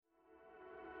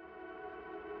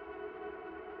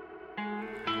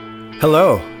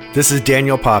Hello, this is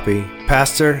Daniel Poppy,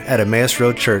 pastor at Emmaus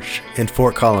Road Church in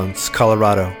Fort Collins,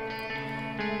 Colorado.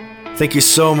 Thank you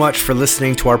so much for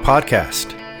listening to our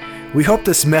podcast. We hope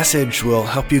this message will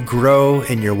help you grow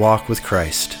in your walk with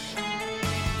Christ.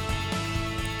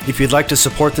 If you'd like to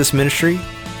support this ministry,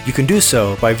 you can do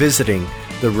so by visiting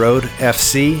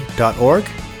theroadfc.org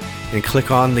and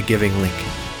click on the giving link.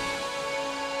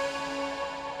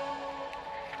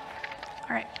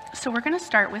 All right, so we're going to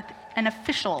start with an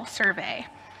official survey.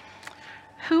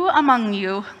 Who among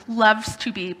you loves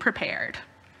to be prepared?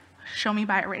 Show me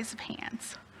by a raise of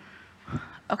hands.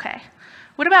 Okay.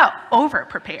 What about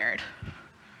over-prepared?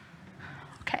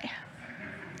 Okay.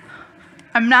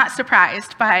 I'm not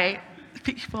surprised by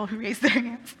people who raise their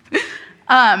hands.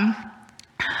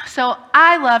 So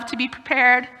I love to be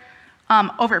prepared,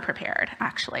 over-prepared,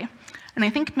 actually. And I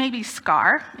think maybe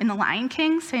Scar in The Lion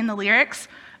King saying the lyrics,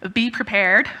 "Be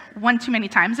prepared," one too many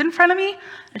times in front of me,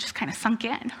 it just kind of sunk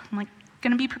in. I'm like,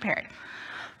 gonna be prepared.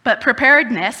 But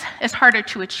preparedness is harder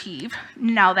to achieve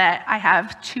now that I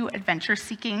have two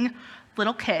adventure-seeking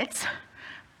little kids.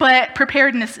 But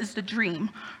preparedness is the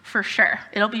dream, for sure.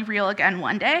 It'll be real again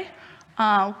one day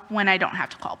when I don't have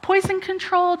to call poison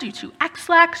control due to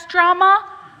X-Lax drama.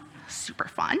 Super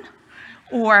fun.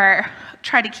 Or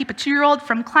try to keep a 2-year-old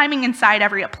from climbing inside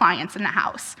every appliance in the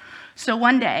house. So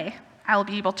one day, I'll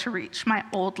be able to reach my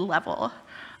old level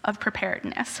of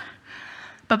preparedness.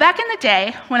 But back in the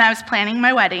day, when I was planning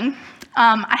my wedding,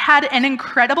 I had an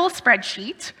incredible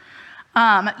spreadsheet.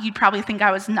 You'd probably think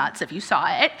I was nuts if you saw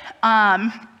it.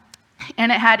 And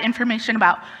it had information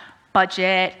about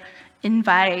budget,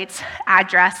 invites,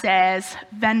 addresses,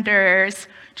 vendors,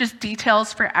 just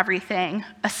details for everything,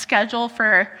 a schedule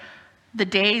for the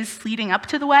days leading up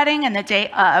to the wedding and the day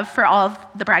of for all of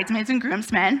the bridesmaids and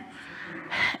groomsmen.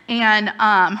 And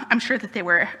I'm sure that they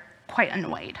were quite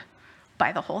annoyed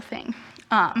by the whole thing.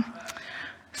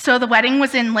 So the wedding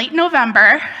was in late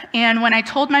November, and when I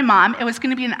told my mom it was going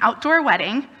to be an outdoor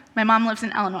wedding, my mom lives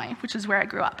in Illinois, which is where I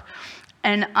grew up,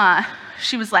 and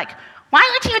she was like, "Why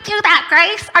would you do that,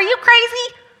 Grace? Are you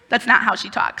crazy?" That's not how she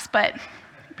talks, but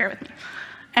bear with me.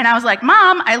 And I was like,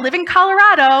 "Mom, I live in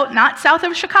Colorado, not south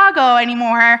of Chicago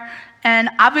anymore, and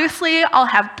obviously I'll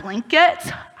have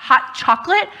blankets, hot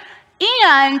chocolate,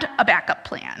 and a backup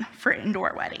plan for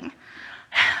indoor wedding."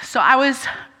 So I was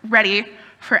ready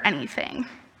for anything.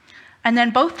 And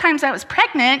then both times I was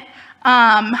pregnant,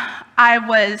 I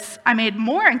made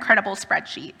more incredible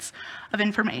spreadsheets of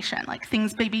information, like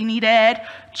things baby needed,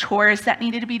 chores that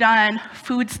needed to be done,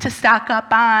 foods to stock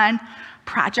up on,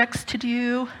 projects to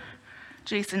do.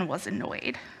 Jason was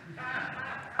annoyed.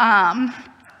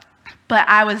 But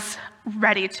I was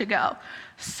ready to go.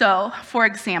 So, for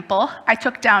example, I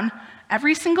took down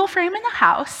every single frame in the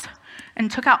house and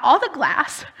took out all the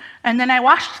glass, and then I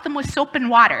washed them with soap and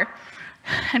water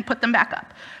and put them back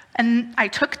up. And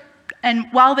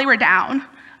while they were down,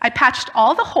 I patched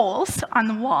all the holes on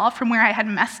the wall from where I had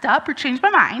messed up or changed my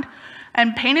mind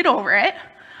and painted over it.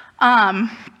 I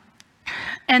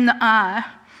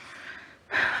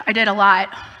did a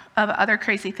lot of other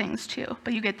crazy things too,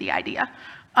 but you get the idea.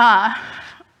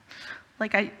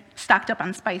 Like I stocked up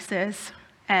on spices,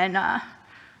 and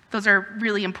those are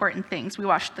really important things. We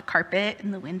washed the carpet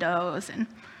and the windows and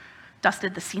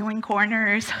dusted the ceiling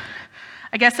corners.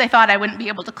 I guess I thought I wouldn't be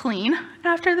able to clean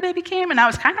after the baby came, and I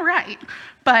was kind of right.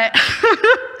 But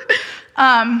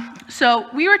so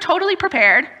we were totally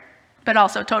prepared, but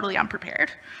also totally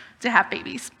unprepared to have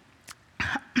babies.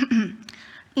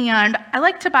 And I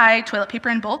like to buy toilet paper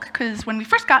in bulk because when we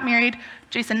first got married,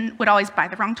 Jason would always buy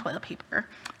the wrong toilet paper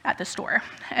at the store.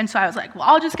 And so I was like, well,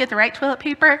 I'll just get the right toilet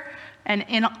paper and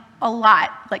in a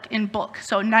lot, like in bulk.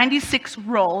 So 96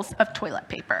 rolls of toilet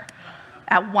paper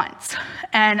at once.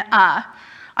 And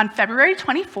on February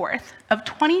 24th of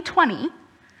 2020,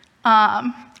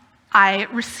 I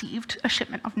received a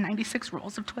shipment of 96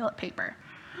 rolls of toilet paper.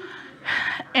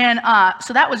 And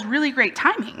so that was really great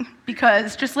timing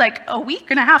because just like a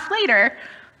week and a half later,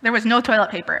 there was no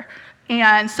toilet paper.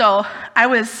 And so I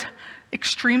was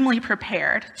extremely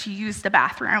prepared to use the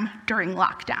bathroom during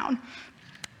lockdown.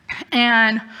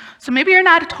 And so maybe you're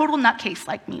not a total nutcase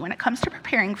like me when it comes to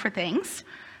preparing for things,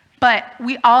 but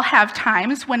we all have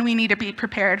times when we need to be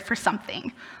prepared for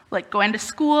something, like going to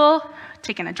school,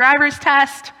 taking a driver's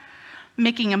test,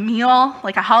 making a meal,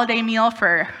 like a holiday meal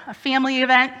for a family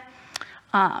event,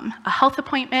 a health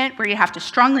appointment where you have to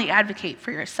strongly advocate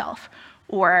for yourself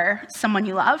or someone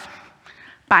you love,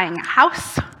 buying a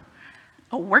house,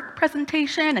 a work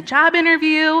presentation, a job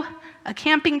interview, a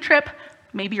camping trip.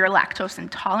 Maybe you're lactose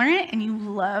intolerant and you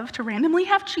love to randomly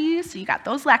have cheese, so you got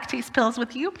those lactase pills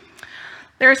with you.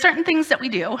 There are certain things that we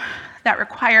do that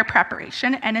require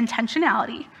preparation and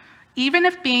intentionality, even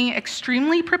if being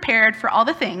extremely prepared for all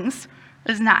the things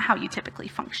is not how you typically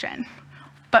function.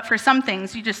 But for some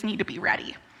things, you just need to be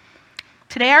ready.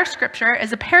 Today, our scripture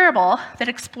is a parable that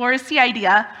explores the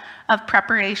idea of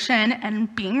preparation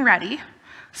and being ready,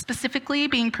 specifically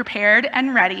being prepared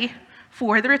and ready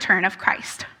for the return of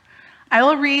Christ. I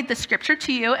will read the scripture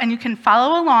to you, and you can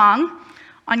follow along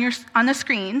on the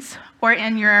screens or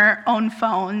in your own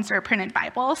phones or printed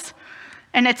Bibles,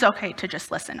 and it's okay to just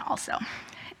listen also.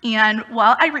 And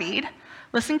while I read,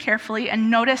 listen carefully and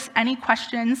notice any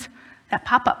questions that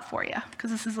pop up for you,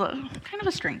 because this is kind of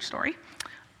a strange story.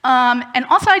 And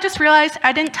also, I just realized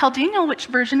I didn't tell Daniel which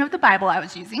version of the Bible I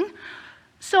was using,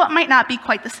 so it might not be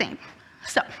quite the same.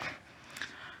 So,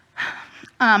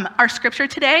 our scripture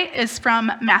today is from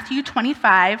Matthew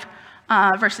 25,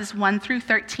 verses 1 through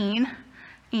 13,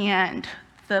 and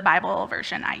the Bible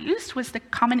version I used was the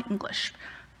Common English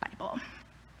Bible.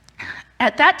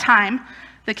 At that time,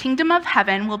 the kingdom of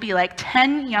heaven will be like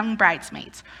 10 young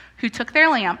bridesmaids who took their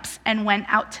lamps and went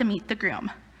out to meet the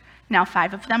groom. Now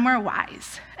 5 of them were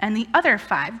wise, and the other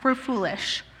 5 were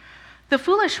foolish. The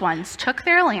foolish ones took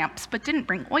their lamps but didn't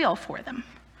bring oil for them.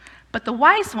 But the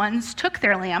wise ones took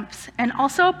their lamps and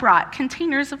also brought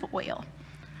containers of oil.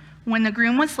 When the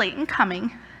groom was late in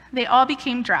coming, they all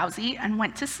became drowsy and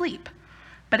went to sleep.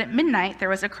 But at midnight there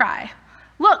was a cry,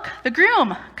 "Look, the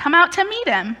groom! Come out to meet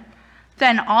him!"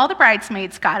 Then all the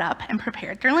bridesmaids got up and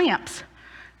prepared their lamps.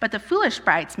 But the foolish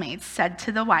bridesmaids said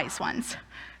to the wise ones,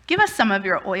 "Give us some of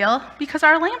your oil, because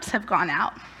our lamps have gone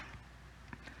out."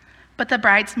 But the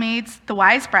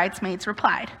wise bridesmaids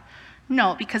replied,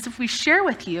 "No, because if we share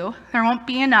with you, there won't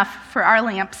be enough for our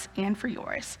lamps and for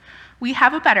yours. We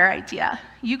have a better idea.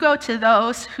 You go to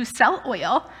those who sell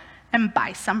oil and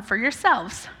buy some for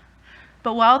yourselves."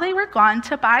 But while they were gone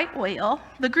to buy oil,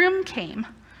 the groom came.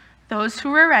 Those who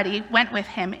were ready went with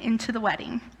him into the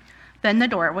wedding. Then the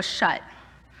door was shut.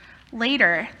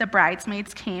 Later, the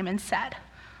bridesmaids came and said,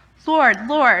 "Lord,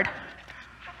 Lord,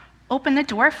 open the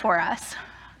door for us."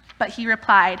 But he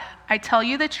replied, "I tell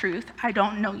you the truth, I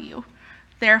don't know you.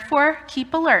 Therefore,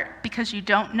 keep alert, because you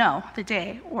don't know the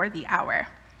day or the hour."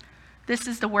 This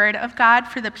is the word of God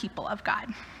for the people of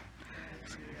God.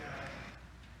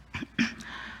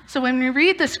 So when we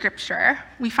read the scripture,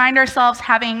 we find ourselves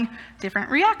having different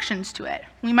reactions to it.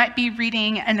 We might be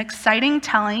reading an exciting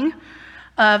telling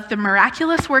of the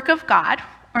miraculous work of God,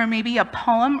 or maybe a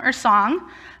poem or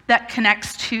song that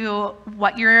connects to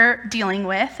what you're dealing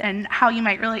with and how you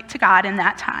might relate to God in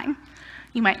that time.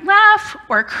 You might laugh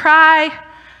or cry.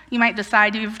 You might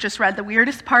decide you've just read the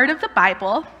weirdest part of the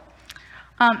Bible.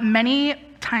 Many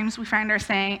times we find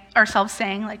ourselves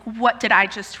saying, like, what did I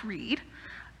just read?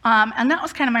 And that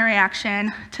was kind of my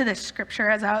reaction to this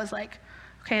scripture, as I was like,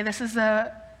 okay, this is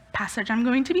a passage I'm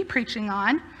going to be preaching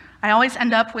on. I always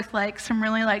end up with some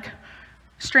really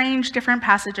strange different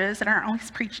passages that aren't always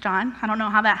preached on. I don't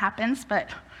know how that happens, but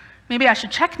maybe I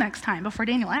should check next time before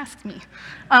Daniel asks me.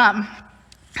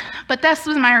 But this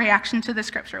was my reaction to the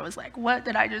scripture, was like, what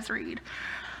did I just read?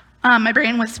 My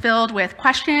brain was filled with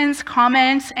questions,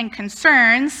 comments, and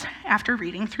concerns after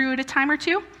reading through it a time or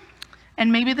two.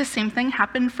 And maybe the same thing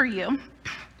happened for you.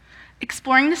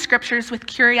 Exploring the scriptures with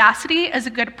curiosity is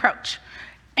a good approach.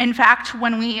 In fact,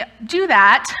 when we do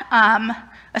that,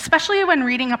 especially when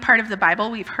reading a part of the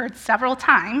Bible we've heard several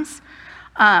times,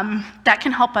 that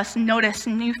can help us notice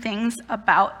new things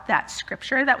about that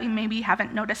scripture that we maybe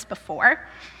haven't noticed before.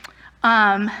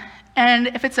 And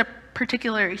if it's a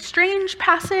particularly strange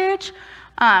passage,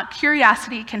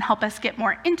 curiosity can help us get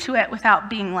more into it without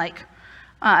being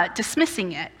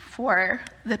dismissing it for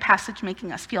the passage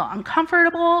making us feel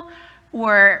uncomfortable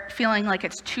or feeling like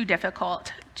it's too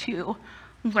difficult to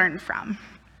learn from.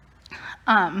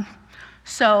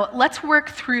 So let's work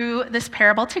through this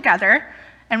parable together,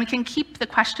 and we can keep the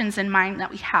questions in mind that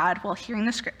we had while hearing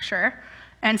the scripture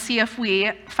and see if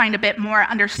we find a bit more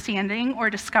understanding or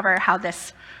discover how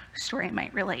this story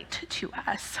might relate to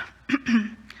us.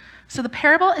 So the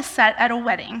parable is set at a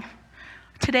wedding.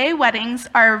 Today, weddings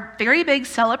are very big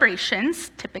celebrations,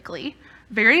 typically,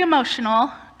 very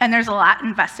emotional, and there's a lot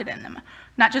invested in them.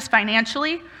 Not just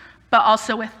financially, but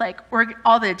also with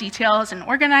all the details and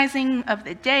organizing of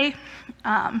the day.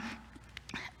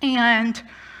 And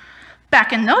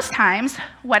back in those times,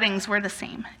 weddings were the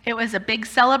same. It was a big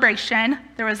celebration,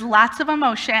 there was lots of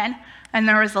emotion, and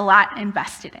there was a lot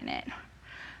invested in it.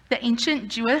 The ancient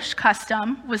Jewish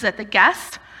custom was that the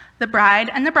guests, the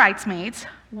bride and the bridesmaids,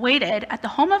 waited at the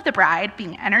home of the bride,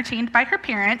 being entertained by her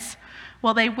parents,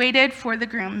 while they waited for the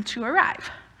groom to arrive.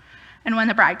 And when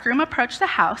the bridegroom approached the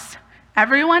house,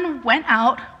 everyone went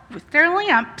out with their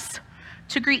lamps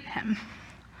to greet him.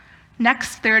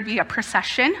 Next, there would be a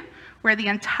procession where the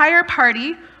entire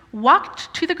party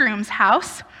walked to the groom's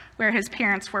house where his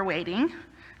parents were waiting.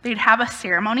 They'd have a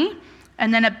ceremony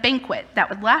and then a banquet that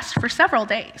would last for several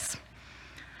days.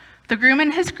 The groom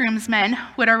and his groomsmen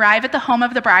would arrive at the home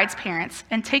of the bride's parents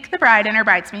and take the bride and her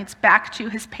bridesmaids back to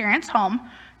his parents' home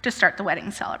to start the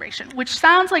wedding celebration, which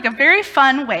sounds like a very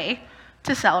fun way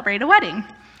to celebrate a wedding.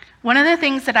 One of the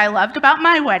things that I loved about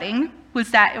my wedding was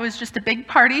that it was just a big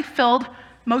party filled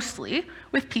mostly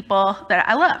with people that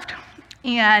I loved.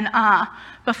 And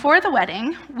before the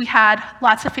wedding, we had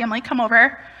lots of family come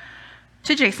over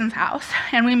to Jason's house,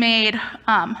 and we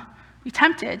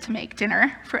attempted to make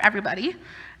dinner for everybody.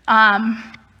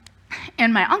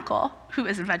 And my uncle, who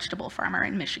is a vegetable farmer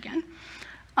in Michigan,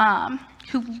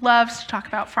 who loves to talk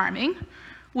about farming,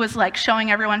 was like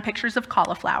showing everyone pictures of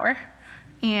cauliflower.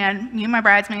 And me and my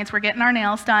bridesmaids were getting our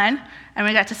nails done, and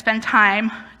we got to spend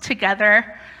time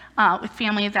together with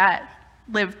family that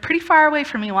lived pretty far away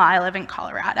from me while I live in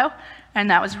Colorado, and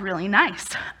that was really nice.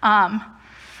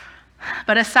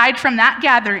 But aside from that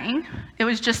gathering, it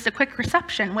was just a quick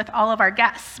reception with all of our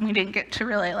guests. We didn't get to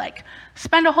really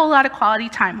spend a whole lot of quality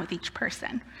time with each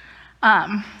person.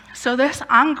 So this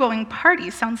ongoing party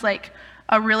sounds like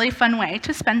a really fun way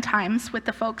to spend times with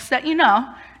the folks that you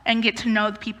know and get to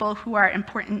know the people who are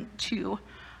important to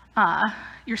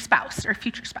your spouse or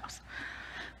future spouse.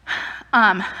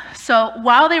 So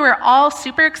while they were all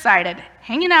super excited,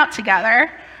 hanging out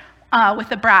together with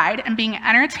the bride and being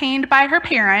entertained by her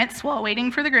parents while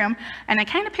waiting for the groom, and I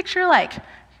kind of picture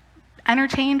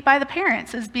entertained by the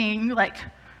parents as being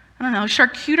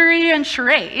charcuterie and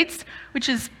charades, which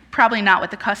is probably not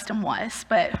what the custom was,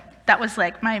 but that was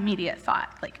my immediate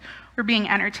thought. We're being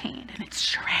entertained and it's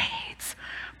charades.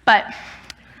 But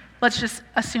let's just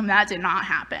assume that did not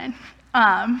happen.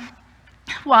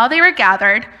 While they were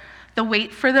gathered, the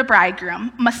wait for the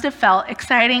bridegroom must have felt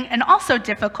exciting and also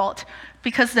difficult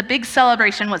because the big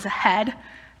celebration was ahead,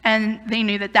 and they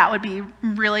knew that that would be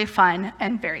really fun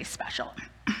and very special.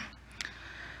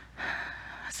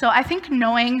 So I think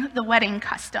knowing the wedding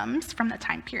customs from the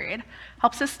time period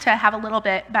helps us to have a little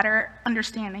bit better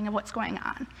understanding of what's going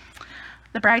on.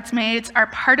 The bridesmaids are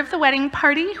part of the wedding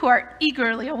party who are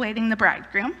eagerly awaiting the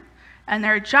bridegroom, and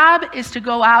their job is to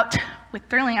go out with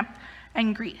their lamp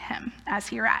and greet him as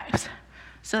he arrives.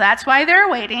 So that's why they're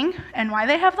waiting and why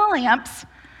they have the lamps,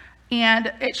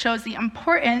 and it shows the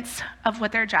importance of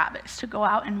what their job is, to go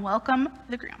out and welcome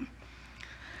the groom.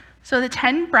 So the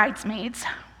 10 bridesmaids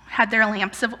had their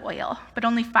lamps of oil, but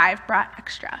only 5 brought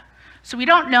extra. So we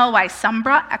don't know why some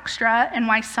brought extra and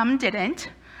why some didn't.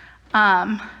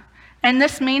 And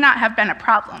this may not have been a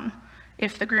problem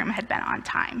if the groom had been on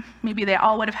time. Maybe they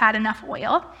all would have had enough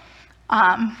oil.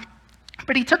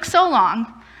 But he took so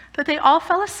long that they all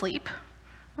fell asleep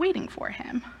waiting for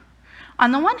him.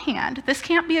 On the one hand, this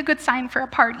can't be a good sign for a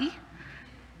party.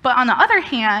 But on the other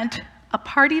hand, a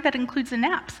party that includes a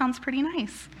nap sounds pretty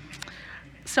nice.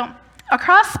 So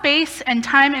across space and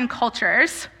time and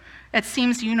cultures, it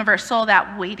seems universal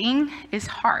that waiting is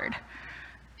hard.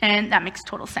 And that makes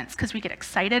total sense because we get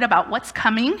excited about what's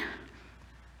coming,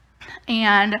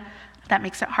 and that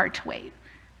makes it hard to wait.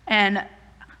 And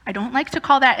I don't like to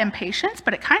call that impatience,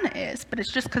 but it kind of is. But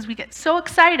it's just because we get so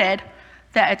excited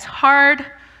that it's hard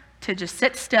to just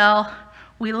sit still.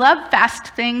 We love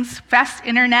fast things, fast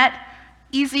internet,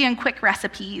 easy and quick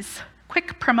recipes,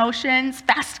 quick promotions,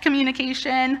 fast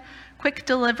communication, quick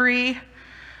delivery.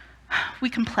 We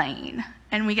complain,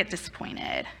 and we get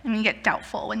disappointed, and we get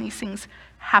doubtful when these things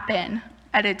happen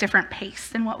at a different pace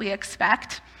than what we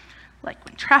expect. Like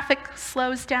when traffic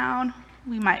slows down,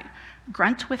 we might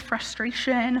grunt with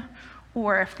frustration,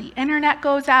 or if the internet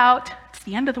goes out, it's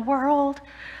the end of the world.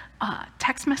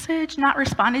 Text message not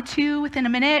responded to within a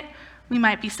minute, we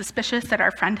might be suspicious that our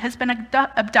friend has been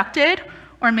abducted,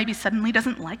 or maybe suddenly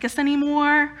doesn't like us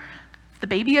anymore. The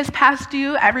baby is past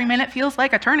due, every minute feels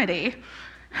like eternity.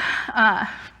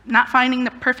 Not finding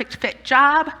the perfect fit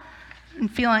job, and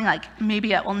feeling like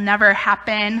maybe it will never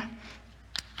happen.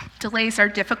 Delays are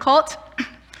difficult,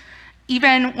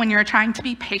 even when you're trying to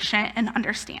be patient and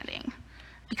understanding,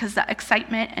 because the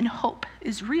excitement and hope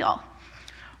is real.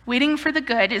 Waiting for the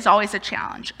good is always a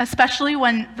challenge, especially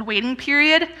when the waiting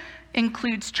period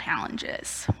includes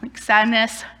challenges like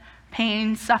sadness,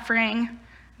 pain, suffering,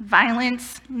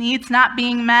 violence, needs not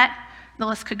being met. The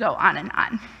list could go on and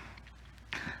on.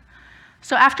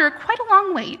 So after quite a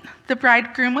long wait, the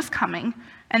bridegroom was coming,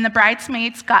 and the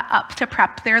bridesmaids got up to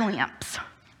prep their lamps.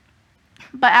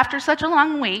 But after such a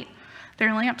long wait,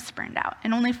 their lamps burned out,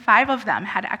 and only 5 of them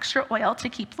had extra oil to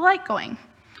keep the light going.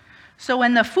 So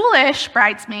when the foolish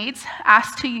bridesmaids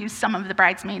asked to use some of the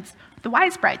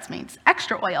wise bridesmaids'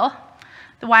 extra oil,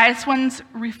 the wise ones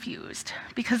refused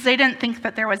because they didn't think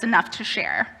that there was enough to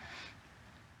share.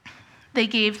 They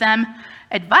gave them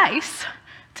advice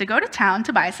to go to town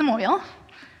to buy some oil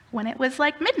when it was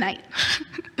like midnight.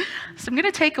 So I'm going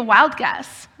to take a wild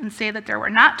guess and say that there were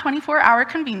not 24-hour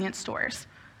convenience stores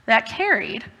that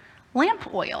carried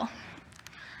lamp oil.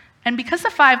 And because the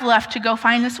 5 left to go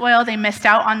find this oil, they missed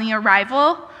out on the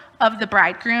arrival of the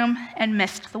bridegroom and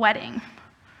missed the wedding.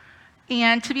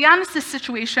 And to be honest, this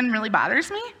situation really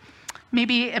bothers me.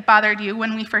 Maybe it bothered you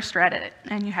when we first read it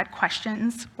and you had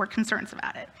questions or concerns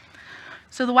about it.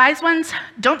 So the wise ones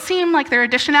don't seem like they're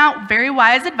dishing out very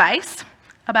wise advice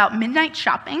about midnight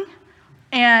shopping,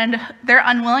 and their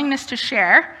unwillingness to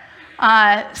share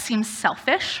seems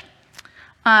selfish.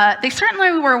 They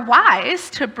certainly were wise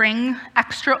to bring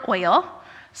extra oil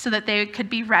so that they could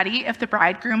be ready if the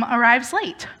bridegroom arrives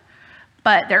late.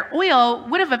 But their oil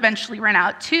would have eventually run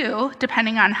out too,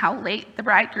 depending on how late the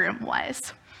bridegroom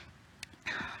was.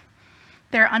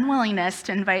 Their unwillingness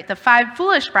to invite the 5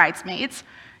 foolish bridesmaids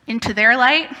into their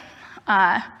light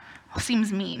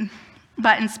seems mean.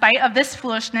 But in spite of this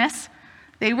foolishness,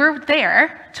 they were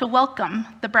there to welcome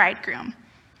the bridegroom.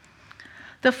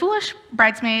 The foolish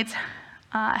bridesmaids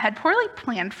had poorly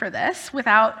planned for this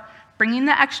without bringing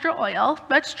the extra oil.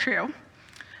 That's true.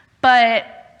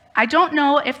 But I don't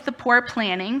know if the poor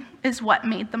planning is what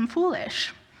made them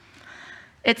foolish.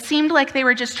 It seemed like they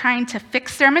were just trying to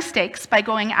fix their mistakes by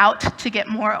going out to get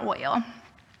more oil.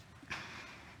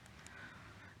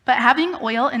 But having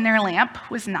oil in their lamp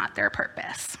was not their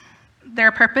purpose.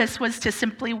 Their purpose was to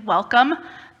simply welcome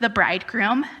the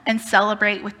bridegroom and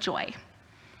celebrate with joy.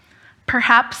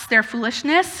 Perhaps their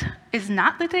foolishness is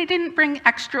not that they didn't bring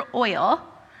extra oil,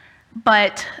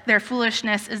 but their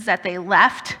foolishness is that they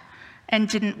left and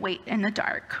didn't wait in the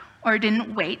dark, or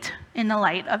didn't wait in the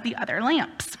light of the other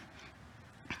lamps.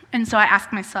 And so I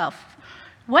asked myself,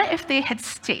 what if they had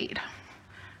stayed?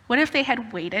 What if they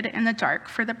had waited in the dark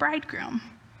for the bridegroom?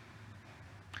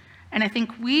 And I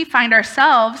think we find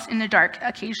ourselves in the dark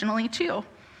occasionally too,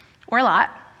 or a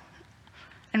lot.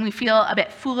 And we feel a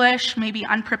bit foolish, maybe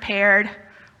unprepared,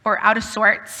 or out of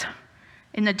sorts.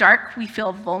 In the dark, we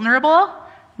feel vulnerable,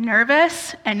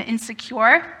 nervous, and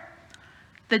insecure.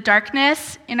 The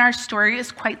darkness in our story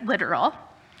is quite literal,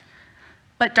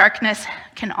 but darkness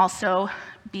can also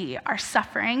be our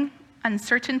suffering,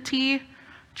 uncertainty,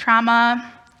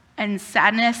 trauma, and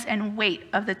sadness and weight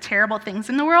of the terrible things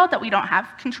in the world that we don't have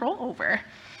control over.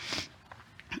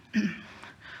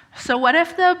 So what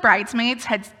if the bridesmaids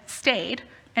had stayed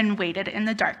and waited in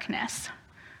the darkness?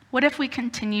 What if we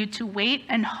continued to wait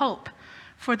and hope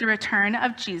for the return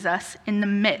of Jesus in the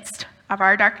midst of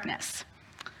our darkness?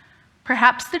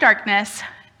 Perhaps the darkness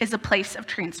is a place of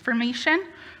transformation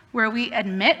where we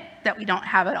admit that we don't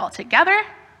have it all together,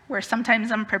 we're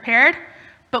sometimes unprepared,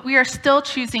 but we are still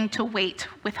choosing to wait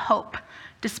with hope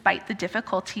despite the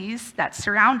difficulties that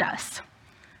surround us.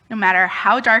 No matter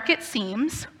how dark it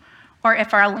seems, or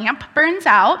if our lamp burns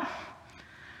out,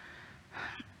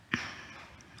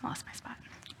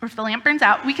 or if the lamp burns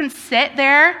out, we can sit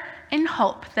there in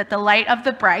hope that the light of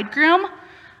the bridegroom,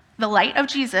 the light of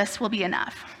Jesus, will be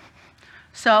enough.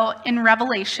 So in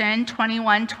Revelation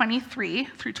 21:23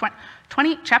 through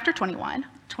chapter 21,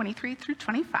 23 through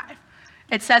 25,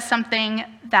 it says something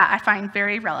that I find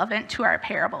very relevant to our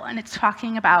parable, and it's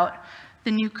talking about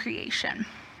the new creation.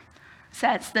 It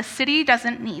says, "The city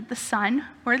doesn't need the sun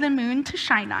or the moon to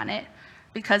shine on it,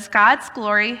 because God's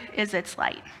glory is its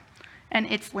light, and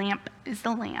its lamp is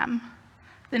the Lamb.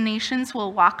 The nations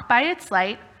will walk by its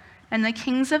light, and the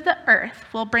kings of the earth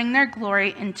will bring their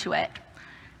glory into it.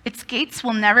 Its gates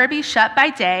will never be shut by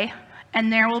day,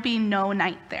 and there will be no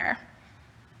night there."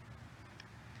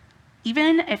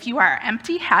 Even if you are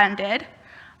empty-handed,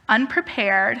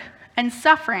 unprepared, and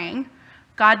suffering,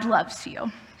 God loves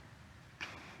you.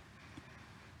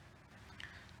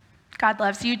 God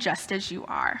loves you just as you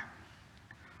are.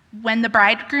 When the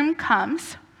bridegroom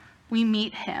comes, we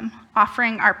meet him,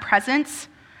 offering our presence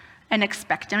and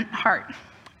expectant heart.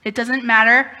 It doesn't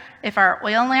matter if our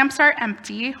oil lamps are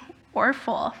empty or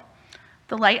full.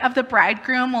 The light of the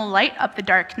bridegroom will light up the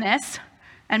darkness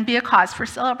and be a cause for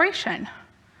celebration.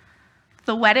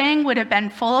 The wedding would have been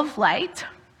full of light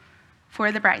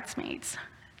for the bridesmaids.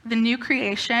 The new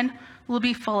creation will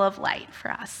be full of light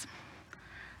for us.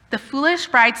 The foolish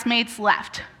bridesmaids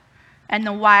left, and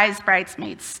the wise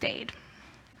bridesmaids stayed.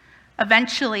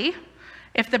 Eventually,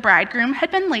 if the bridegroom had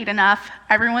been late enough,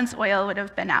 everyone's oil would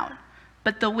have been out.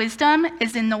 But the wisdom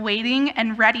is in the waiting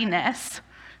and readiness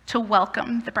to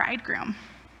welcome the bridegroom.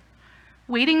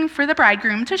 Waiting for the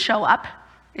bridegroom to show up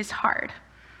is hard.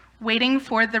 Waiting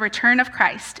for the return of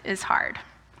Christ is hard.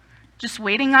 Just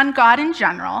waiting on God in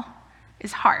general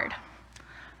is hard.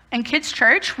 In Kids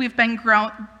Church, we've been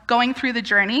going through the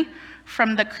journey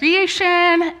from the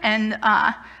creation and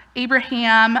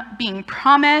Abraham being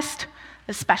promised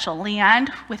a special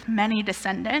land with many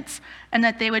descendants, and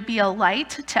that they would be a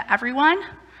light to everyone.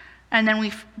 And then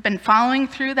we've been following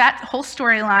through that whole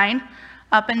storyline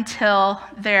up until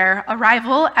their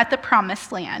arrival at the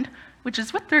promised land, which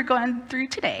is what they're going through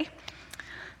today.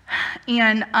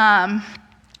 And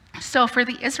so for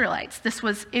the Israelites, this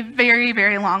was a very,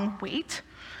 very long wait.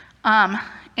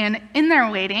 And in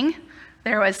their waiting,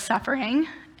 there was suffering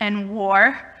and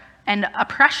war and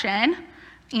oppression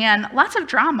and lots of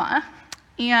drama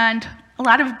and a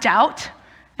lot of doubt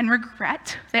and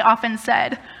regret. They often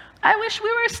said, "I wish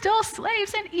we were still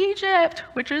slaves in Egypt,"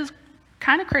 which is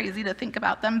kind of crazy to think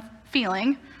about them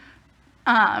feeling.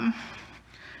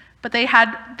 But they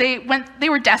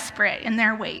were desperate in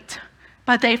their wait.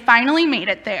 But they finally made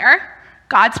it there.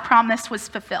 God's promise was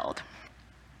fulfilled.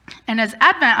 And as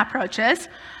Advent approaches,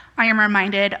 I am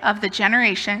reminded of the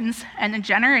generations and the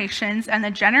generations and the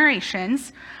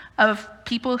generations of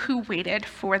people who waited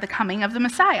for the coming of the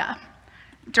Messiah.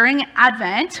 During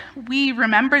Advent, we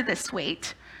remember this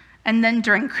wait, and then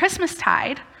during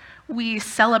Christmastide, we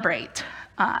celebrate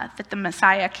that the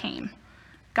Messiah came.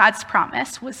 God's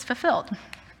promise was fulfilled.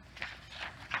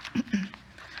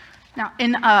 Now,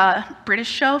 in a British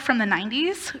show from the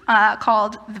 90s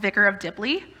called The Vicar of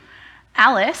Dibley,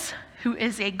 Alice, who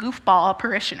is a goofball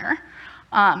parishioner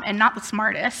and not the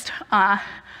smartest,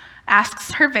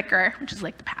 asks her vicar, which is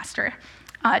like the pastor,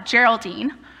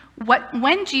 Geraldine,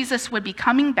 when Jesus would be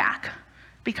coming back,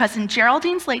 because in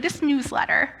Geraldine's latest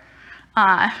newsletter,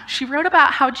 she wrote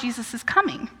about how Jesus is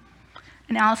coming.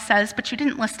 And Alice says, "But you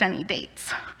didn't list any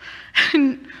dates."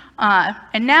 And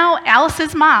now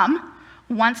Alice's mom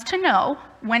wants to know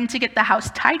when to get the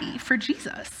house tidy for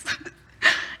Jesus.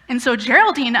 And so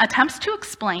Geraldine attempts to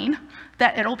explain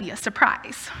that it'll be a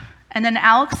surprise. And then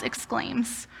Alex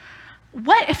exclaims,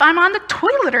 "What if I'm on the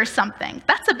toilet or something?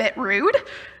 That's a bit rude."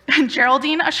 And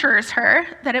Geraldine assures her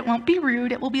that it won't be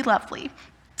rude, it will be lovely.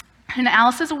 And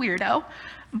Alice is a weirdo,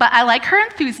 but I like her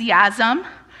enthusiasm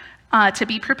to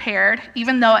be prepared,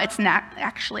 even though it's not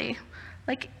actually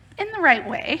like in the right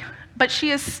way. But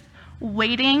she is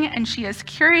waiting, and she is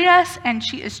curious, and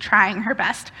she is trying her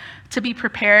best to be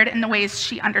prepared in the ways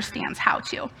she understands how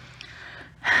to.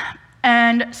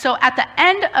 And so at the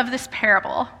end of this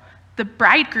parable, the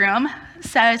bridegroom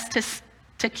says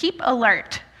to keep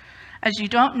alert, as you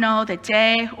don't know the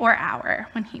day or hour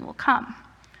when he will come.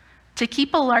 To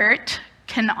keep alert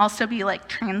can also be like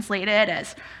translated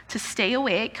as to stay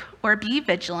awake or be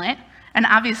vigilant. And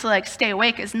obviously, like, stay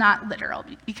awake is not literal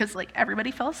because like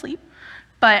everybody fell asleep.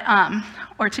 But,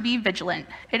 or to be vigilant.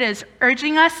 It is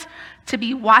urging us to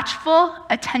be watchful,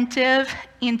 attentive,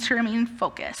 and to remain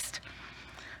focused.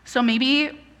 So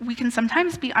maybe we can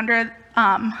sometimes be under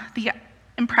the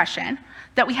impression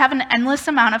that we have an endless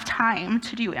amount of time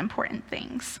to do important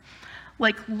things,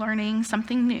 like learning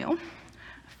something new,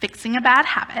 fixing a bad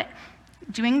habit,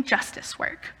 doing justice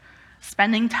work,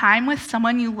 spending time with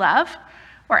someone you love,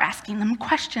 or asking them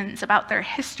questions about their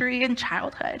history and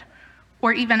childhood,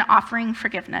 or even offering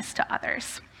forgiveness to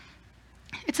others.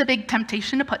 It's a big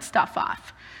temptation to put stuff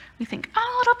off. We think,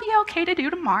 "Oh, it'll be okay to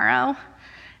do tomorrow."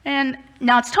 And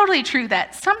now it's totally true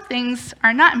that some things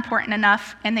are not important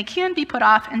enough and they can be put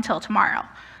off until tomorrow,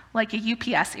 like a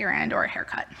UPS errand or a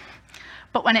haircut.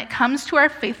 But when it comes to our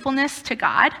faithfulness to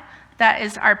God, that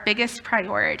is our biggest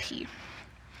priority.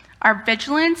 Our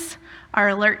vigilance, our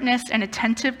alertness, and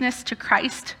attentiveness to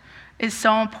Christ is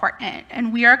so important,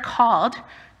 and we are called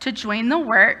to join the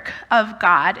work of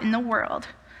God in the world.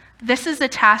 This is a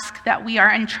task that we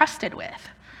are entrusted with.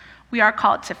 We are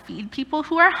called to feed people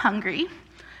who are hungry,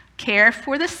 care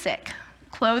for the sick,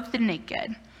 clothe the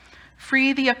naked,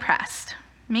 free the oppressed,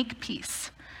 make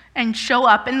peace, and show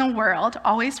up in the world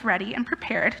always ready and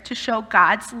prepared to show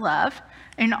God's love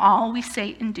in all we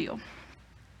say and do.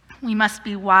 We must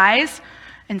be wise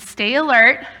and stay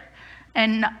alert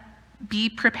and be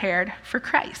prepared for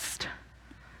Christ.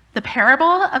 The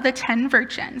parable of the 10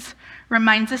 virgins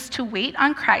reminds us to wait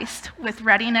on Christ with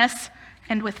readiness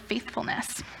and with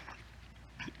faithfulness.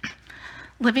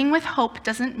 Living with hope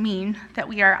doesn't mean that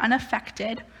we are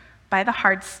unaffected by the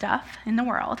hard stuff in the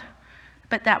world,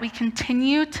 but that we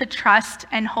continue to trust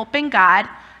and hope in God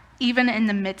even in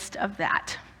the midst of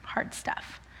that hard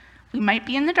stuff. We might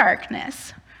be in the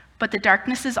darkness, but the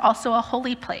darkness is also a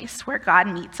holy place where God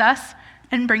meets us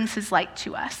and brings his light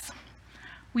to us.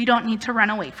 We don't need to run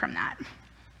away from that.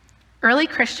 early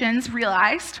Christians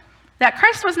realized that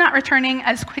Christ was not returning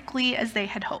as quickly as they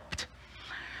had hoped,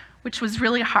 which was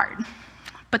really hard.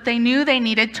 But they knew they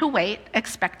needed to wait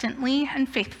expectantly and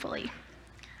faithfully.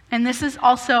 And this is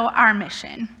also our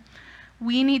mission.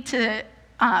 We need to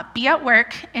be at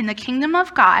work in the kingdom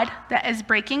of God that is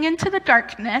breaking into the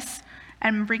darkness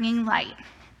and bringing light.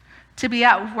 To be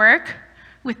at work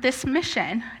with this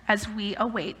mission as we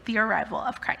await the arrival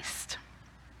of Christ.